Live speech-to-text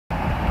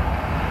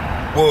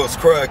What's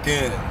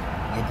cracking?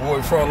 Your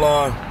boy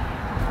Frontline.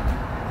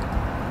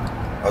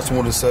 I just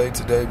want to say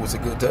today was a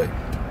good day.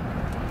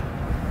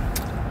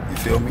 You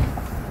feel me?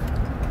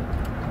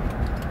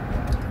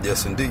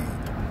 Yes, indeed.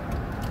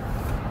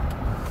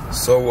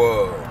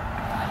 So,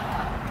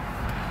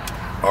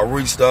 I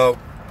reached out,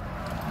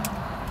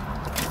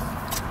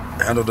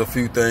 handled a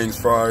few things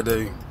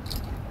Friday.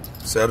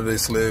 Saturday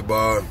slid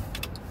by,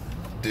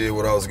 did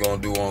what I was going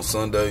to do on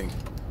Sunday.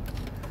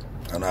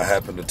 And I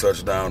happened to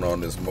touch down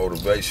on this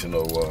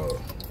motivational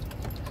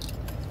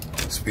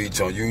speech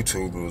on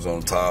YouTube. It was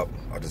on top.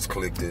 I just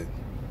clicked it.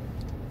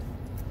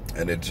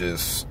 And it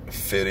just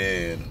fit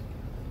in.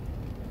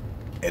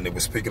 And it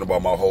was speaking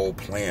about my whole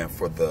plan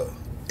for the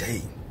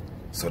day.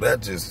 So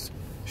that just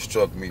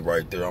struck me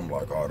right there. I'm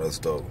like, oh, that's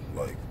dope.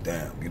 Like,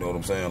 damn, you know what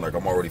I'm saying? Like,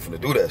 I'm already finna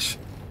do that shit.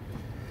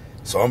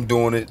 So I'm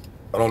doing it.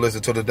 I don't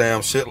listen to the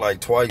damn shit like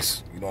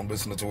twice. You know, I'm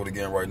listening to it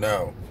again right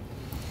now.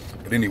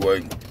 But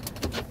anyway,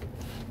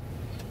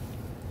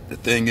 the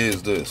thing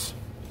is this.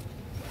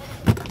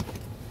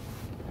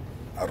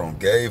 I don't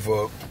gave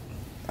up,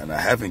 and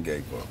I haven't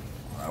gave up.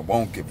 I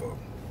won't give up.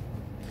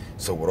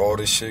 So with all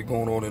this shit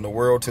going on in the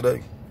world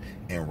today,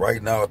 and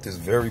right now at this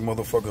very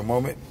motherfucking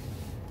moment,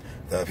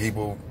 that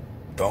people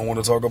don't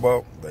want to talk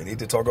about, they need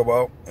to talk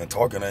about, and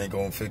talking ain't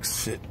gonna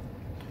fix shit.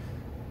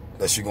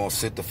 Unless you're gonna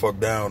sit the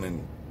fuck down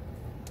and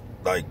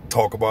like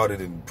talk about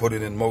it and put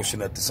it in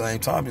motion at the same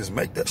time. Just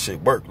make that shit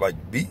work.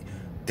 Like, be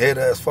dead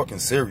ass fucking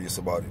serious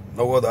about it.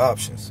 No other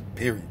options,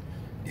 period.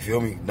 You feel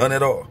me? None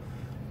at all.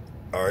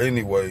 All right,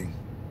 anyway,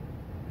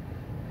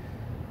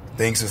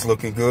 things is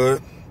looking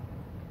good.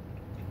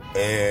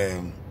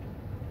 And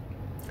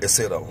it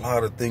said a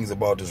lot of things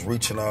about just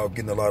reaching out,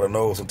 getting a lot of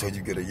no's until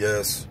you get a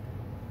yes.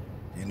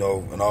 You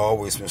know, and I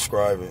always been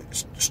striving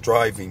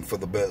for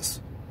the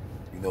best.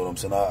 You know what I'm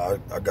saying?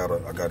 I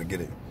gotta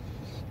get it.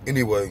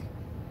 Anyway,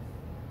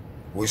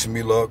 wishing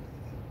me luck.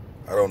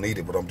 I don't need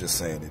it, but I'm just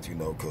saying it, you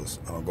know, because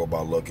I don't go by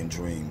luck and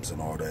dreams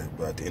and all that.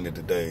 But at the end of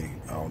the day,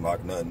 I don't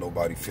knock nothing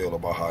nobody feel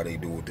about how they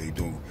do what they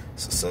do.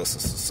 Success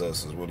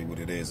is really what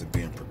it is, and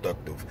being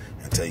productive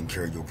and taking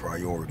care of your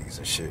priorities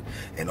and shit.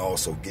 And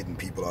also getting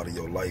people out of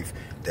your life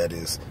that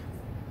is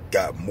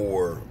got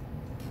more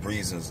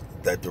reasons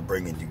that they're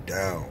bringing you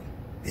down.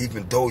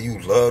 Even though you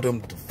love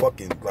them, to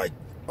fucking, like,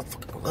 I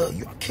fucking love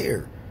you, I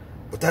care.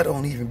 But that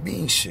don't even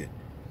mean shit.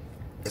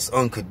 It's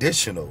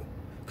unconditional.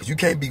 Because you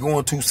can't be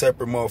going two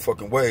separate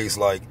motherfucking ways.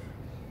 Like,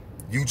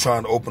 you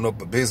trying to open up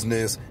a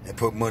business and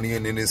put money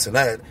in and this and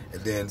that,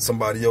 and then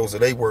somebody else,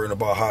 they worrying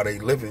about how they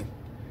living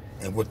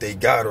and what they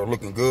got, or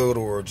looking good,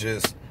 or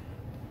just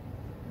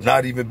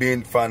not even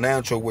being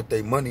financial with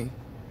their money.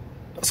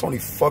 That's only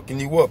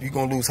fucking you up. You're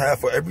going to lose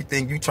half of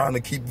everything you trying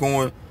to keep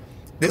going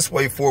this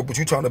way for, but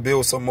you trying to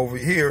build something over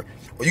here,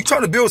 or you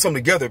trying to build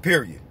something together,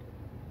 period.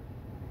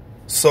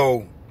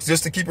 So,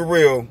 just to keep it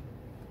real,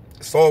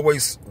 it's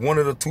always one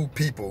of the two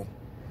people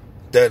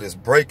that is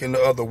breaking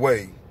the other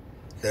way,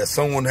 that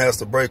someone has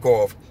to break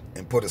off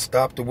and put a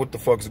stop to what the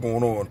fuck is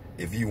going on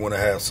if you want to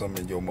have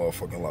something in your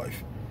motherfucking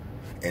life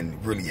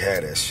and really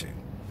have that shit.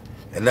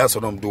 And that's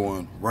what I'm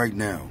doing right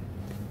now.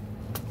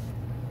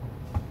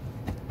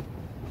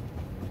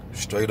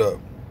 Straight up.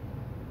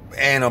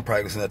 And I'm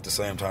practicing at the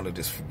same time to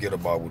just forget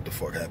about what the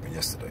fuck happened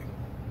yesterday.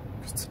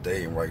 Because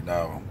today and right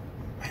now,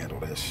 I'm handle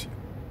that shit.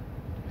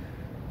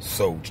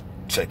 So,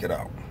 check it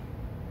out.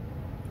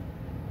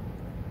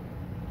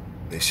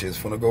 This shit's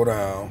finna go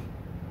down,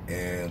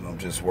 and I'm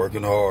just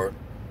working hard.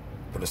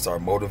 Gonna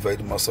start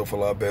motivating myself a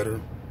lot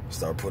better.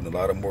 Start putting a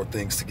lot of more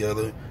things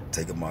together,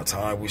 taking my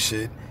time with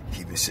shit,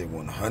 keeping shit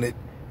 100,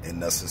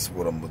 and that's just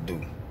what I'm gonna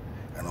do.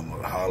 And I'm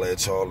gonna holler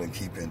at y'all and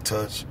keep in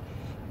touch.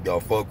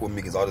 Y'all fuck with me,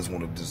 because I just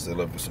want to just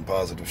deliver some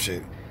positive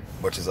shit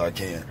much as I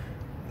can.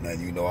 Now,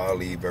 you know, I'll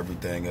leave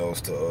everything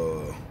else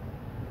to,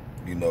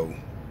 you know,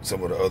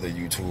 some of the other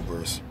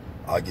YouTubers.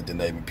 I'll get to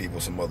naming people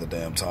some other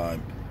damn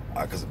time.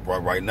 Because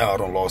right now I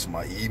done lost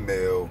my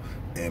email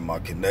and my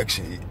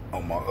connection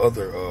on my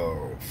other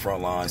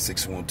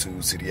frontline612,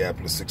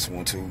 Cityopolis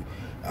 612.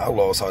 I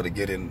lost how to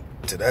get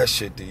into that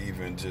shit to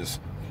even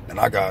just, and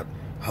I got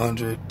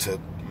 100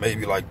 to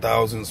maybe like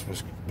thousands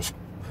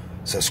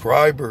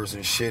subscribers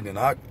and shit, and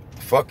I,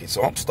 fuck it.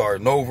 So I'm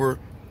starting over.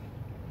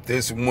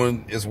 This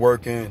one is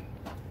working.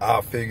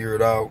 I'll figure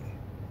it out.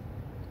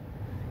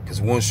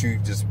 Because once you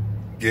just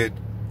get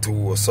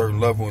to a certain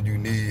level and you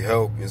need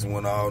help is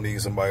when I'll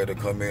need somebody to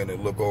come in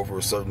and look over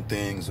certain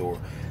things,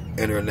 or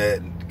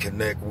internet and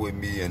connect with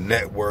me and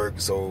network.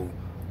 So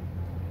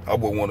I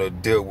would want to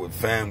deal with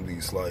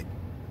families, like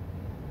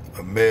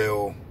a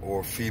male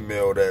or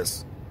female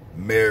that's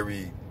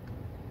married,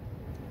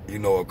 you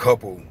know, a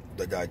couple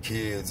that got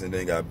kids and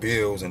they got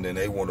bills, and then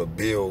they want to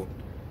build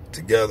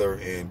together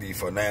and be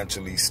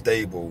financially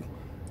stable.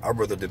 I'd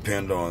rather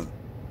depend on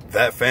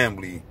that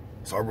family.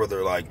 So I'd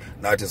rather, like,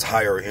 not just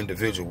hire an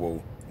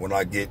individual when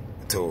I get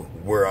to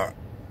where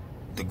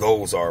the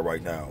goals are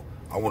right now.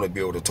 I want to be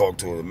able to talk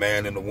to a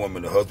man and a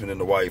woman, the husband and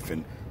the wife,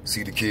 and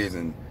see the kids,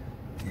 and,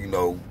 you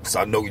know, because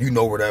I know you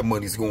know where that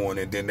money's going,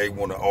 and then they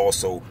want to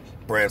also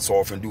branch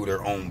off and do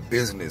their own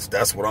business.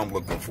 That's what I'm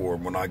looking for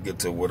when I get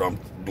to what I'm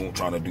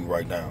trying to do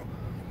right now.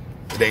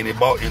 It ain't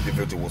about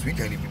individuals. We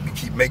can't even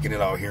keep making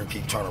it out here and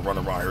keep trying to run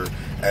around here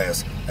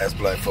as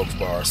black folks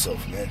by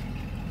ourselves, man.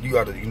 You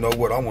know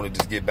what? I want to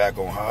just get back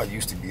on how I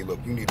used to be. Look,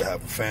 you need to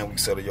have a family,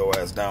 settle your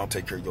ass down,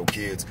 take care of your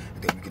kids,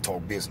 and then we can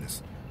talk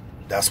business.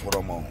 That's what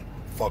I'm on.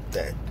 Fuck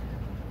that.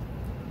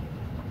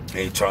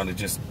 Ain't trying to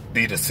just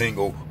be the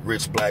single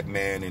rich black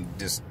man and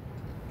just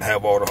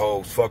have all the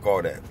hoes. Fuck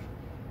all that.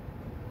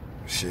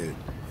 Shit.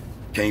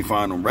 Can't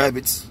find them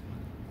rabbits.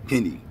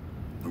 Can you?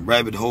 The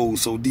rabbit hole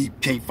so deep,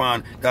 can't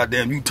find,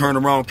 goddamn, you turn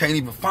around, can't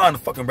even find the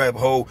fucking rabbit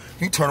hole.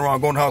 You turn around,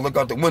 go in the house, look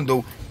out the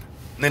window,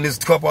 and then it's a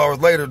couple hours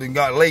later, then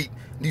got late,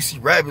 and you see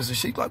rabbits and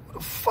shit, like, what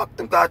the fuck,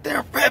 them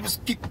goddamn rabbits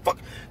keep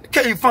fucking, you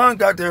can't even find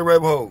goddamn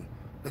rabbit hole.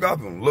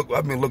 Nigga,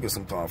 I've been looking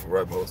sometime for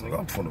rabbit holes. Nigga,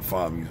 I'm trying to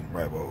find me some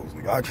rabbit holes.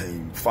 Nigga, I can't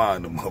even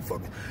find them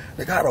motherfuckers.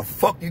 Nigga, how the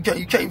fuck you can't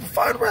even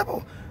find a rabbit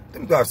hole?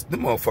 Them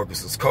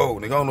motherfuckers is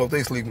cold. Nigga, I don't know if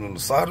they sleeping on the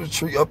side of the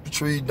tree, up the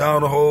tree,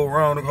 down the hole,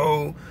 around the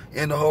hole,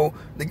 in the hole.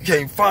 Nigga, you can't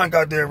even find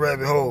goddamn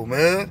rabbit hole,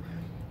 man.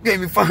 You can't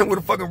even find where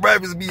the fucking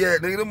rabbits be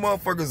at, nigga. Them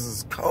motherfuckers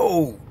is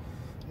cold,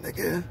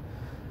 nigga.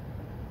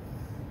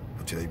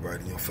 I'll tell you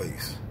right in your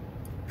face.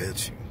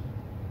 Bet you.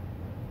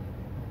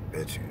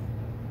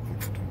 I'm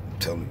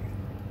telling you.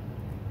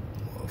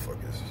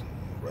 Motherfuckers,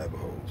 rabbit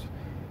holes.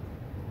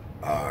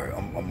 Alright,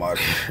 I'm out of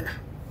here.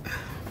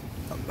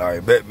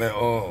 Alright, bet,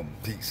 man.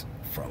 Peace.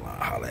 Frontline,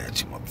 holla at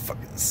you,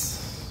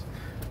 motherfuckers.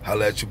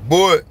 Holla at your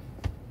boy.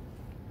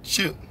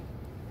 Shit.